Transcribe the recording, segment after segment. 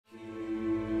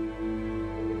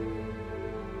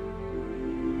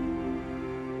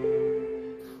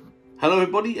Hello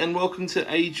everybody and welcome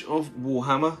to Age of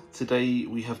Warhammer. Today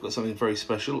we have got something very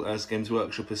special as Games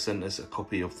Workshop has sent us a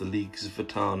copy of the Leagues of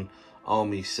Votann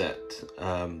army set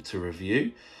to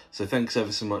review. So thanks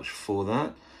ever so much for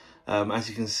that. As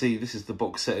you can see, this is the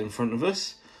box set in front of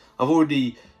us. I've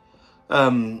already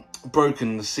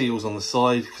broken the seals on the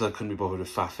side because I couldn't be bothered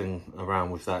with faffing around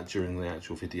with that during the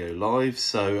actual video live.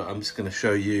 So I'm just going to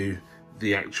show you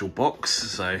the actual box.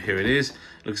 So here it is.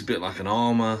 It looks a bit like an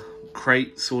armour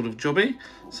crate sort of jobby,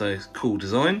 so it's cool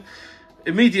design.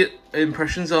 Immediate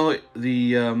impressions are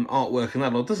the artwork and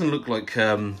that lot doesn't look like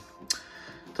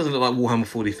Warhammer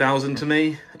 40,000 to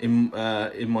me. In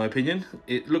my opinion,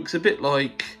 it looks a bit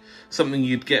like something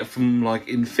you'd get from like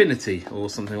Infinity or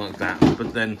something like that.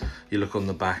 But then you look on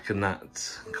the back and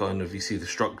that kind of, you see the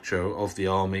structure of the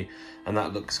army, and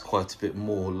that looks quite a bit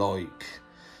more like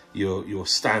your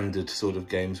standard sort of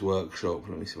Games Workshop.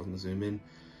 Let me see if I can zoom in.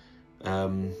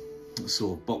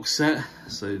 Sort of box set.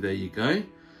 So there you go.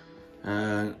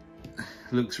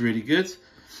 Looks really good.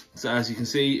 So as you can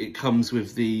see, it comes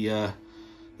with the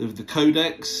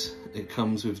codex. It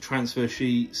comes with transfer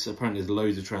sheets. Apparently there's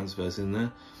loads of transfers in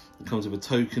there. It comes with a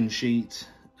token sheet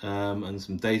and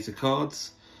some data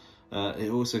cards.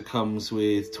 It also comes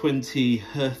with 20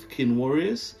 Hearthkin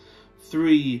warriors,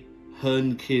 3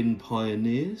 Hernkin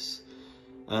pioneers,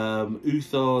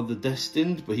 Uthar the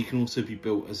Destined, but he can also be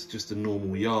built as just a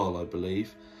normal Jarl, I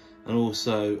believe, and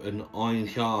also an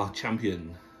Einhjar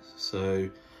champion. So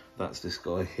that's this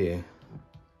guy here.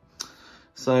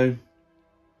 So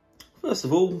first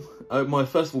of all,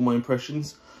 my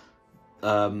impressions.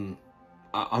 I'm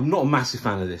not a massive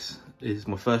fan of this. Is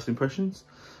my first impressions.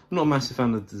 I'm not a massive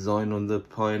fan of the design on the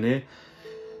Pioneer.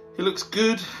 It looks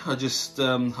good. I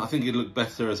think it'd look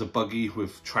better as a buggy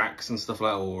with tracks and stuff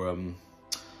like that, or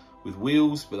with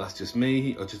wheels, but that's just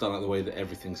me. I just don't like the way that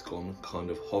everything's gone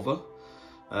kind of hover.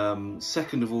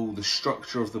 Second of all, the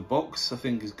structure of the box I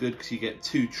think is good because you get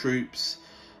 2 troops,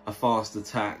 a fast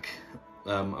attack,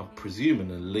 I presume an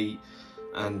elite,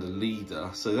 and a leader.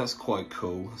 So that's quite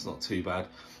cool. That's not too bad.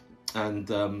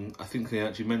 And I think they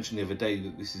actually mentioned the other day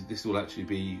that this will actually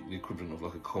be the equivalent of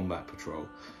like a combat patrol.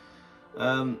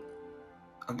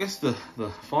 I guess the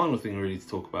final thing really to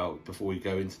talk about before we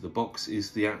go into the box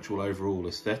is the actual overall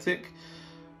aesthetic.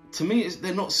 To me,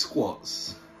 they're not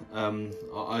squats.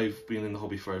 I've been in the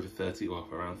hobby for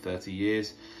around 30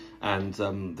 years, and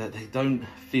they don't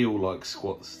feel like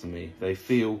squats to me. They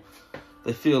feel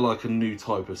like a new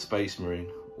type of Space Marine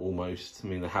almost. I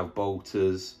mean, they have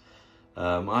bolters.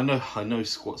 I know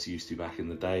squats used to back in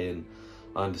the day, and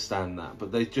I understand that,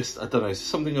 but they just, I don't know,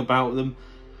 something about them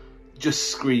just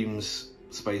screams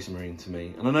Space Marine to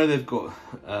me. And I know they've got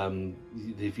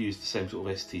they've used the same sort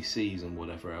of STCs and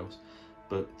whatever else,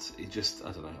 but it just,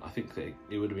 I don't know, I think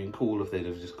it would have been cool if they'd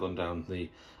have just gone down the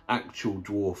actual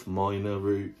dwarf miner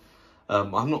route.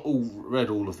 I've not read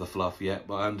all of the fluff yet,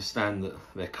 but I understand that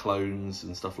they're clones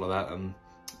and stuff like that, and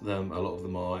a lot of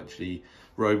them are actually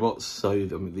robots. So I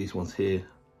mean, these ones here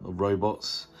are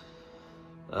robots,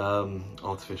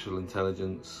 artificial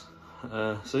intelligence.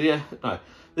 So yeah, no,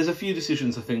 there's a few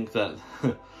decisions I think that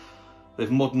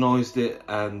they've modernised it,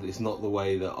 and it's not the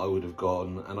way that I would have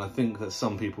gone. And I think that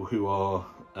some people who are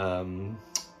fans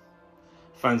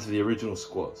of the original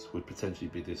squats would potentially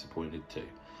be disappointed too.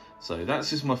 So that's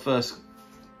just my first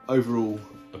overall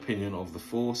opinion of the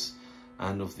Force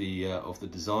and of the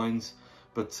designs.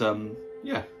 But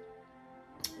yeah,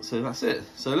 so that's it.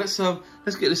 So let's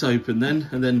get this open then,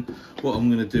 and then what I'm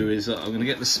going to do is I'm going to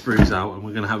get the sprues out, and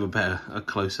we're going to have a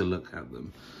closer look at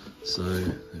them. So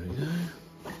there we go.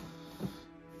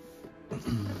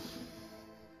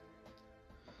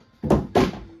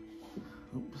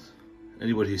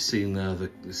 Anybody who's seen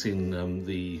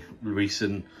the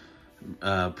recent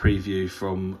preview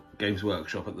from Games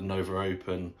Workshop at the Nova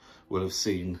Open will have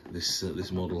seen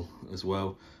this model as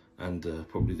well, and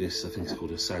probably this, I think it's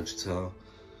called a Sagittar,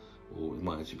 or it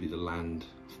might actually be the Land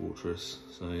Fortress.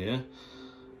 So yeah,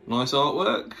 nice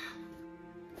artwork.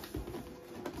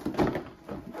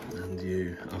 And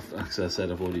as I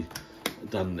said, I've already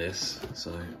done this,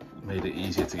 so it made it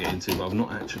easier to get into, but I've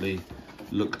not actually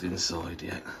looked inside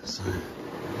yet. So,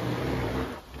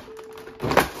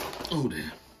 oh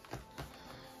dear,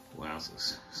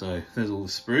 wowzers. So there's all the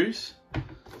sprues. A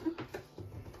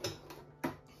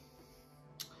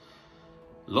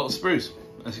lot of sprues,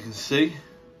 as you can see.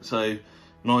 So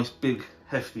nice big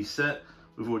hefty set.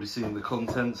 We've already seen the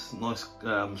contents. Nice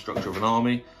structure of an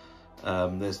army.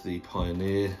 There's the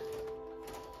Pioneer.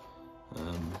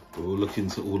 But we'll look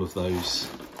into all of those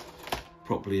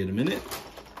properly in a minute.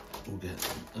 We'll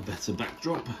get a better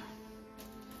backdrop.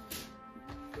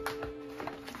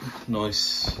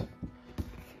 Nice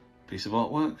piece of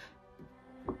artwork.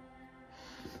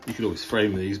 You could always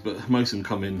frame these, but most of them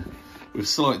come in with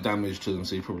slight damage to them,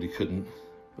 so you probably couldn't.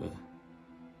 But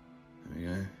there we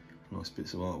go, nice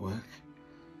bits of artwork.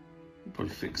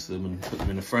 Probably fix them and put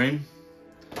them in a frame.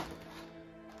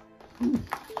 Ooh,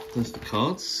 there's the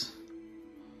cards.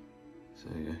 So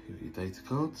yeah, you've got your data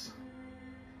cards.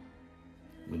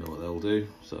 We know what they'll do,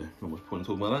 so not much point in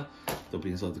talking about that. They'll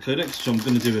be inside the codex, which I'm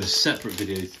going to do in a separate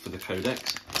video for the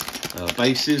codex.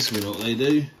 Bases, we know what they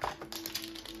do.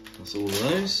 That's all of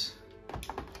those.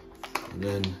 And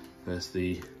then there's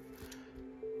the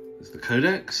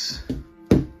codex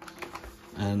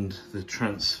and the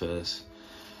transfers.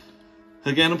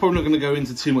 Again, I'm probably not going to go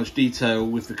into too much detail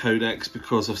with the codex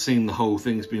because I've seen the whole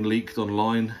thing's been leaked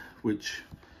online, which,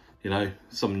 you know,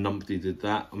 some numpty did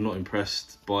that. I'm not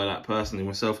impressed by that personally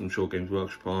myself. I'm sure Games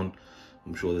Workshop aren't.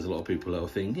 I'm sure there's a lot of people that will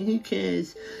think, who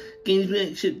cares? Games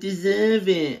Workshop deserve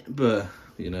it. But,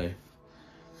 you know,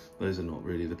 those are not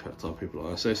really the type of people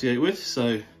I associate with.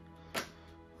 So,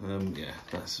 yeah,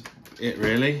 that's it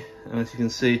really. And as you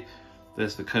can see,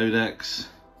 there's the codex.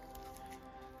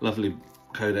 Lovely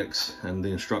codex and the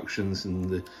instructions and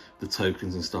the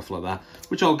tokens and stuff like that,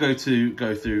 which I'll go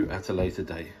through at a later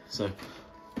date. So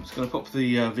I'm just going to pop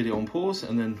the video on pause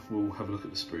and then we'll have a look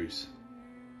at the sprues.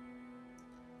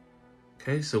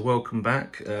 Okay, so welcome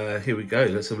back. Here we go.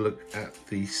 Let's have a look at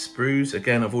the sprues.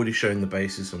 Again, I've already shown the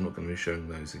bases, so I'm not going to be showing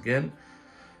those again.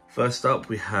 First up,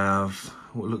 we have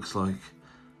what looks like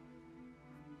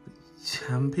the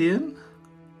champion,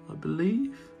 I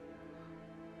believe.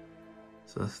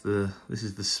 So that's this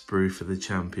is the sprue for the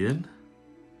champion.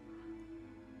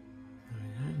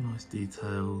 There we go, nice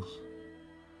details.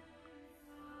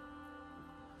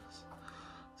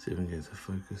 See if we can get to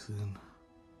focus in.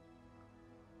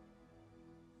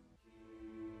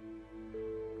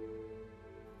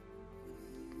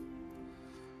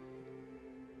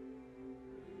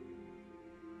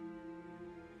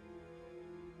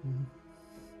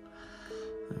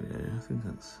 There we go, I think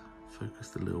that's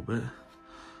focused a little bit.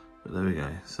 But there we go,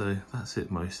 so that's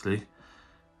it mostly.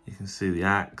 You can see the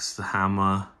axe, the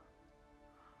hammer,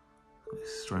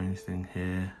 this strange thing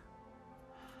here.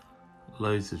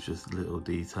 Loads of just little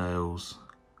details,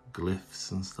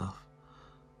 glyphs and stuff.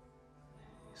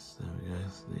 So there we go,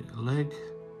 it's the leg.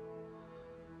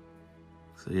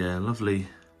 So yeah, lovely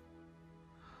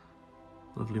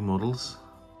models.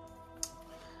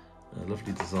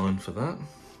 Lovely design for that.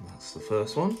 That's the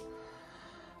first one.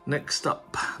 Next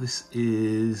up, this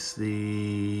is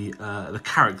the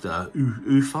character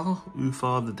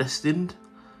Ufar the Destined.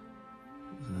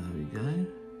 There we go.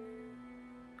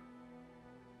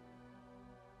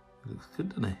 Looks good,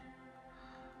 doesn't he?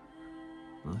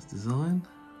 Nice design,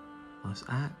 nice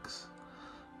axe,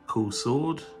 cool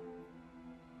sword.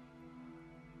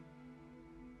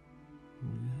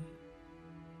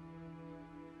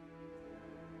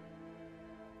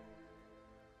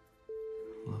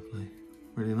 Lovely,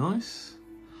 really nice.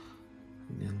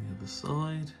 Again, the other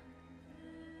side.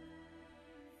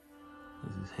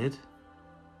 There's his head.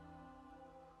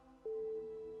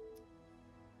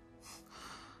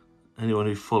 Anyone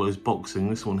who follows boxing,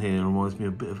 this one here reminds me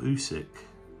a bit of Usyk.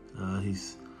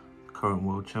 He's the current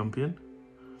world champion.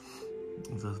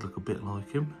 He does look a bit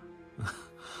like him.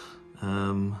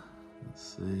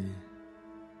 Let's see.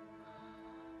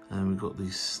 And we've got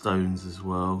these stones as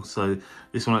well. So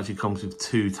this one actually comes with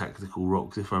 2 tactical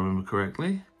rocks, if I remember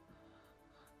correctly.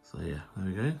 So yeah, there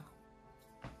we go.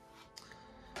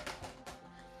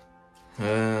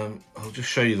 I'll just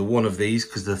show you the one of these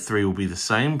because the 3 will be the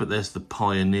same, but there's the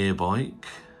Pioneer bike.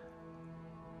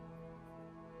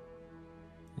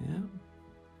 Yeah.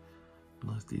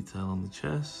 Nice detail on the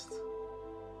chest.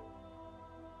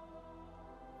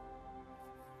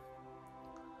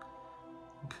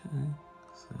 Okay,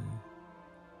 so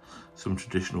some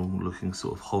traditional looking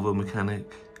sort of hover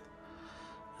mechanic.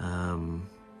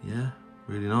 Yeah,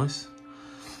 really nice.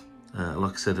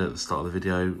 Like I said at the start of the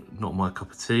video, not my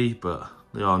cup of tea, but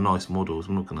they are nice models,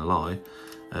 I'm not gonna lie.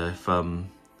 If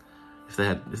they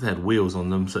had wheels on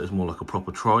them, so it's more like a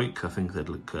proper trike, I think they'd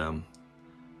look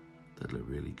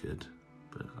really good.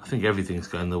 But I think everything's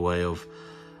going the way of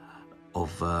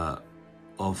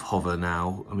hover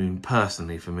now. I mean,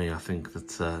 personally for me, I think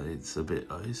that it's a bit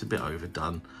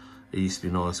overdone. It used to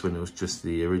be nice when it was just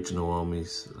the original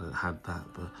armies that had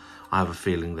that, but I have a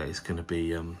feeling that it's going to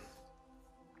be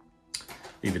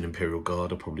even Imperial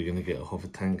Guard are probably going to get a hover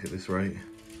tank at this rate,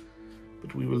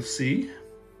 but we will see.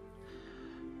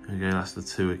 Okay, that's the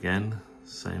 2 again,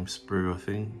 same sprue I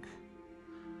think.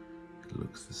 It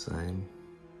looks the same.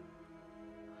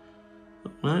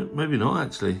 Oh, no, maybe not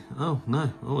actually. Oh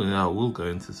no, oh yeah, we'll go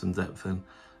into some depth then.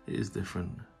 it is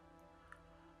different.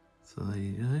 So there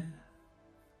you go.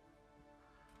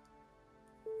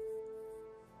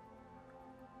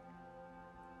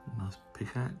 Nice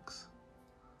pickaxe.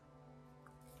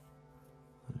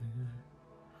 There you go.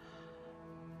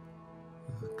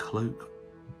 There's a cloak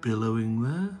billowing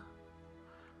there.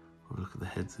 We'll look at the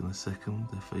heads in a second.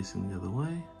 They're facing the other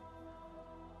way.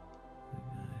 There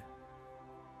you go.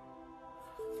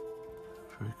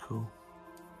 Very cool.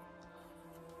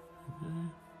 There you go.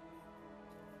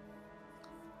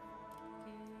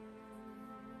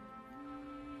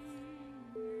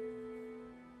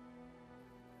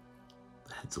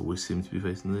 Heads always seem to be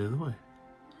facing the other way.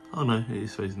 Oh no, it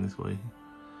is facing this way.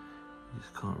 You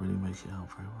just can't really make it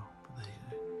out very well, but there you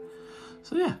go.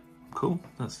 So yeah, cool.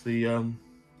 That's the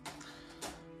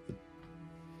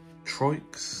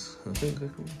trikes, I think they're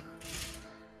called.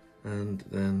 And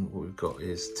then what we've got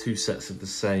is 2 sets of the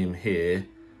same here.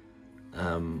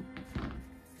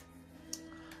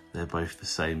 They're both the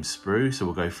same sprue, so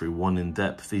we'll go through one in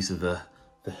depth. These are the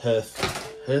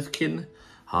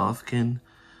Hearthkin,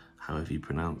 however you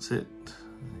pronounce it.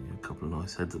 A couple of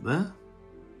nice heads up there.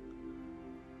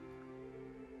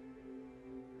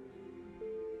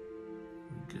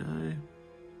 There we go.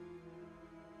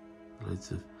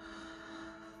 Loads of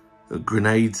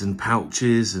grenades and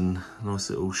pouches and a nice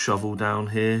little shovel down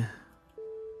here.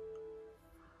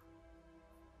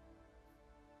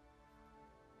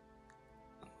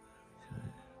 Okay.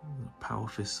 Power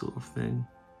fist sort of thing.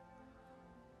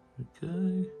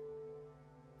 Okay.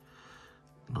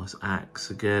 Nice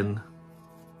axe again.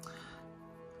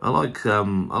 I like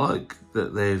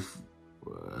that they've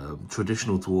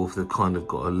traditional dwarf. They've kind of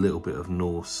got a little bit of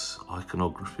Norse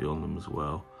iconography on them as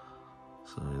well.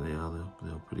 So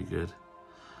they're pretty good.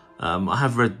 I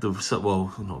have read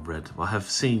not read, but I have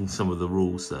seen some of the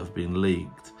rules that have been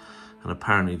leaked, and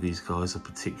apparently these guys are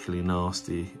particularly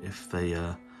nasty if they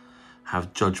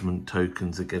have judgment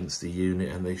tokens against the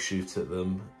unit and they shoot at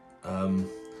them.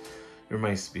 It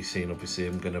remains to be seen. Obviously,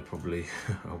 I'm going to probably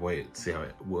I'll wait to see how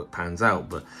it pans out,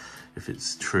 but if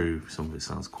it's true, some of it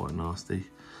sounds quite nasty.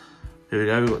 Here we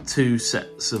go. We've got 2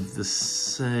 sets of the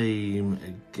same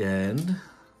again.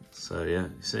 So yeah,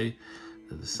 you see,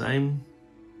 they're the same.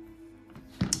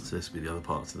 So this will be the other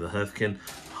parts of the Hearthkin.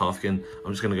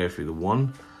 I'm just going to go through the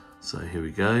one. So here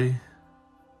we go.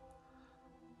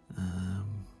 Here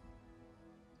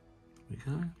we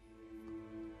go.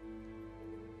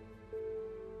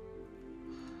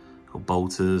 Got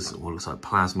bolters, what looks like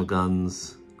plasma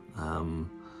guns. I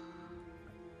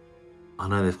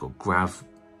know they've got grav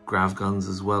guns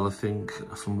as well, I think,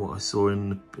 from what I saw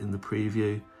in the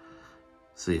preview.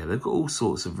 So yeah, they've got all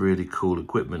sorts of really cool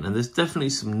equipment, and there's definitely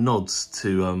some nods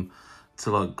to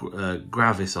like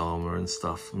Gravis armor and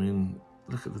stuff. I mean,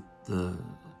 look at the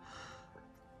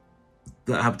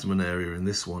abdomen area in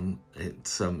this one.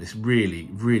 It's really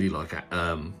like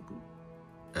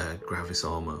Gravis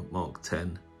armor Mark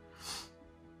 10.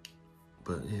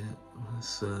 But yeah,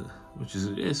 it's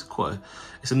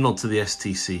it's a nod to the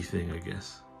STC thing, I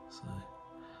guess. So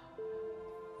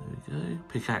there we go.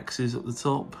 Pickaxes at the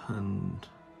top and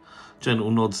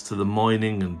gentle nods to the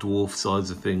mining and dwarf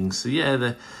sides of things. So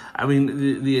yeah, I mean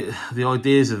the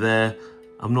ideas are there.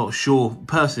 I'm not sure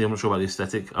personally. I'm not sure about the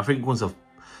aesthetic. I think once I've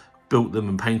built them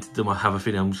and painted them, I have a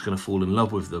feeling I'm just going to fall in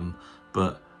love with them.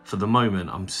 But for the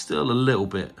moment, I'm still a little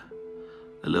bit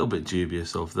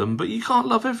dubious of them, but you can't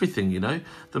love everything, you know.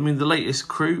 I mean, the latest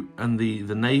crew and the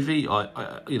navy, I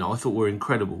thought were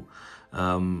incredible.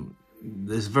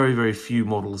 There's very, very few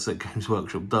models that Games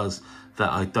Workshop does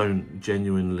that I don't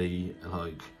genuinely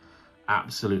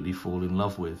absolutely fall in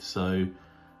love with. So,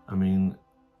 I mean,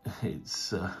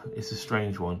 it's a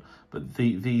strange one, but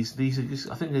these are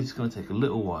just, I think they're just going to take a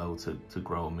little while to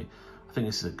grow on me. I think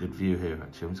this is a good view here.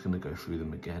 Actually, I'm just going to go through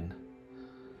them again.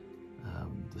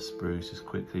 The spruce just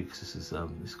quickly, because this is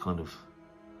this kind of,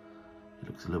 it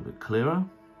looks a little bit clearer.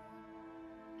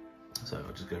 So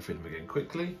I'll just go through them again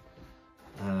quickly.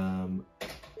 Here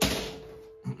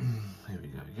we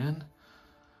go again.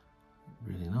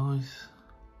 Really nice.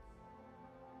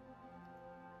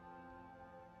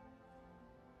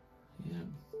 Yeah.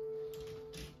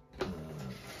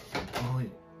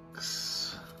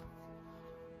 Bikes.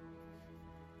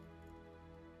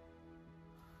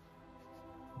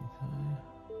 Okay.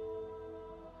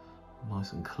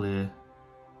 Nice and clear.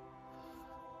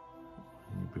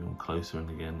 You bring them closer, and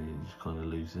again you just kind of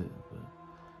lose it, but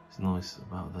it's nice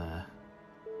about there.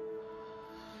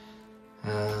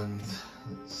 And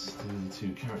let's do the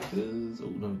 2 characters.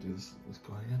 Oh no, do this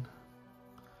guy again.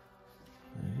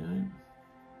 There you go.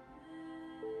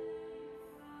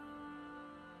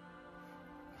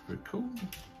 Very cool.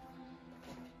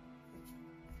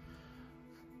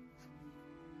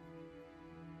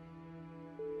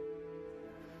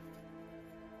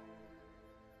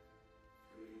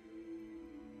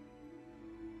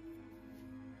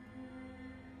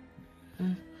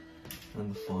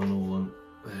 And the final one,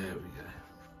 there we go.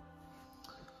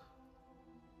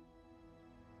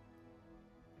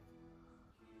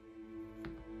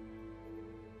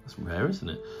 That's rare, isn't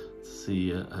it? To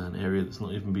see an area that's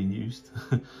not even being used.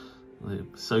 They're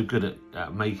so good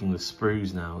at making the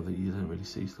sprues now that you don't really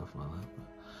see stuff like that. But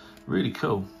really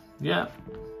cool. Yeah.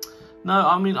 No,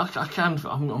 I mean,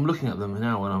 I'm looking at them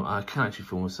now and I can actually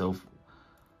feel myself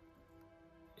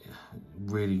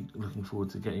really looking forward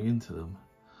to getting into them.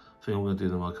 I think I'm going to do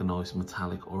them like a nice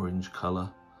metallic orange colour.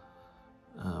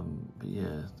 But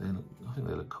yeah, I think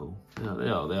they look cool. They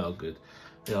are good.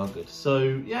 They are good.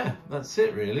 So yeah, that's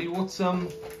it really. That's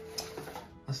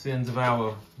the end of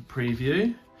our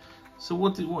preview. So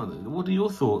what are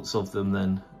your thoughts of them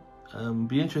then?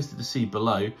 Be interested to see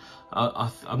below.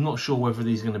 I'm not sure whether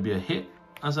these are going to be a hit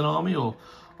as an army or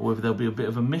whether they'll be a bit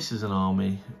of a miss as an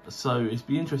army. So it'd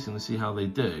be interesting to see how they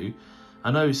do.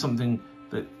 I know it's something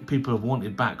that people have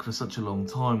wanted back for such a long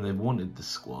time. They've wanted the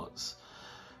squats,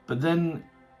 but then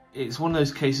it's one of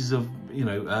those cases of, you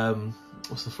know,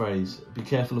 what's the phrase? Be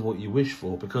careful of what you wish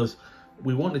for, because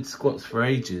we wanted squats for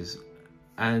ages,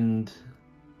 and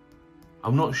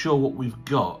I'm not sure what we've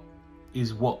got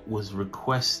is what was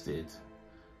requested,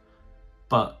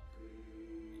 but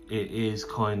it is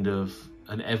kind of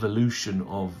an evolution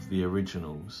of the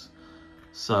originals.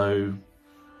 So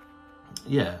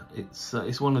yeah,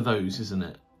 it's one of those, isn't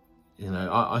it? You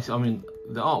know, I mean,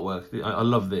 the artwork, I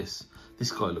love this.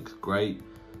 This guy looks great,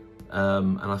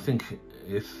 and I think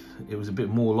if it was a bit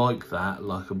more like that,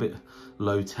 like a bit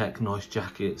low tech, nice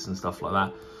jackets and stuff like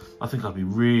that, I think I'd be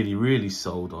really, really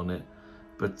sold on it.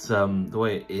 But the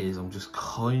way it is, I'm just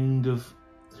kind of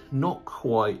not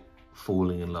quite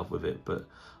falling in love with it, but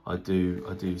I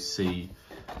do see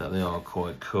that they are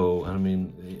quite cool. And I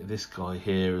mean, this guy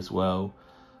here as well,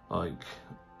 like,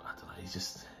 I don't know, it's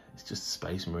just a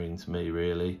Space Marine to me,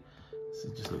 really.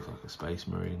 It just looks like a Space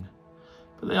Marine.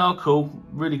 But they are cool,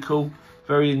 really cool.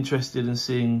 Very interested in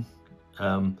seeing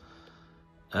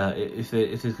if there's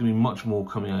going to be much more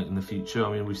coming out in the future.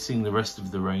 I mean, we've seen the rest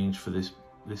of the range for this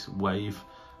wave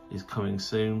is coming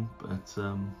soon, but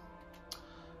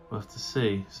we'll have to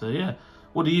see. So yeah,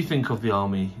 what do you think of the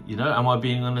army? You know, am I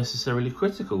being unnecessarily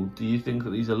critical? Do you think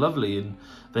that these are lovely and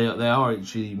they are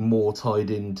actually more tied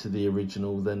into the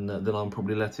original than I'm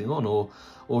probably letting on,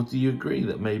 or do you agree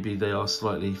that maybe they are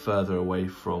slightly further away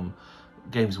from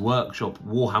Games Workshop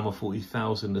Warhammer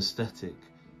 40,000 aesthetic?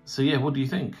 So yeah, what do you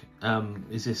think?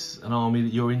 Is this an army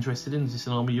that you're interested in? Is this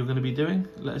an army you're going to be doing?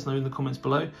 Let us know in the comments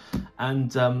below.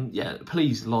 And yeah,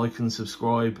 please like and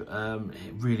subscribe.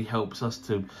 It really helps us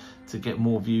to get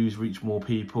more views, reach more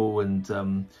people,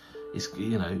 and it's,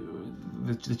 you know,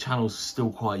 the channel's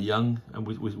still quite young, and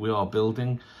we are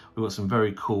building. We've got some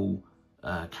very cool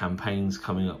campaigns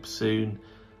coming up soon.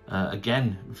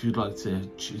 Again, if you'd like to,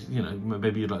 you know,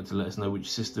 maybe you'd like to let us know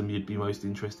which system you'd be most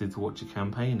interested to watch a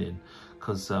campaign in,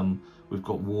 because we've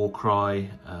got Warcry,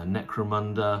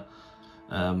 Necromunda,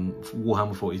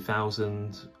 Warhammer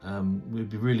 40,000. It'd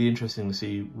be really interesting to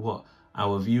see what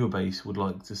our viewer base would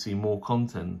like to see more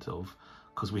content of,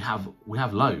 because we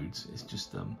have loads. It's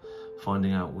just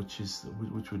finding out which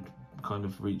would kind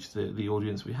of reach the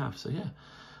audience we have. So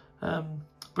yeah.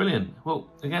 Brilliant. Well,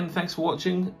 again, thanks for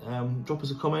watching. Drop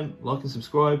us a comment, like and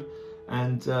subscribe,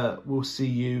 and we'll see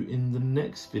you in the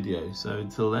next video. So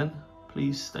until then,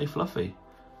 please stay fluffy.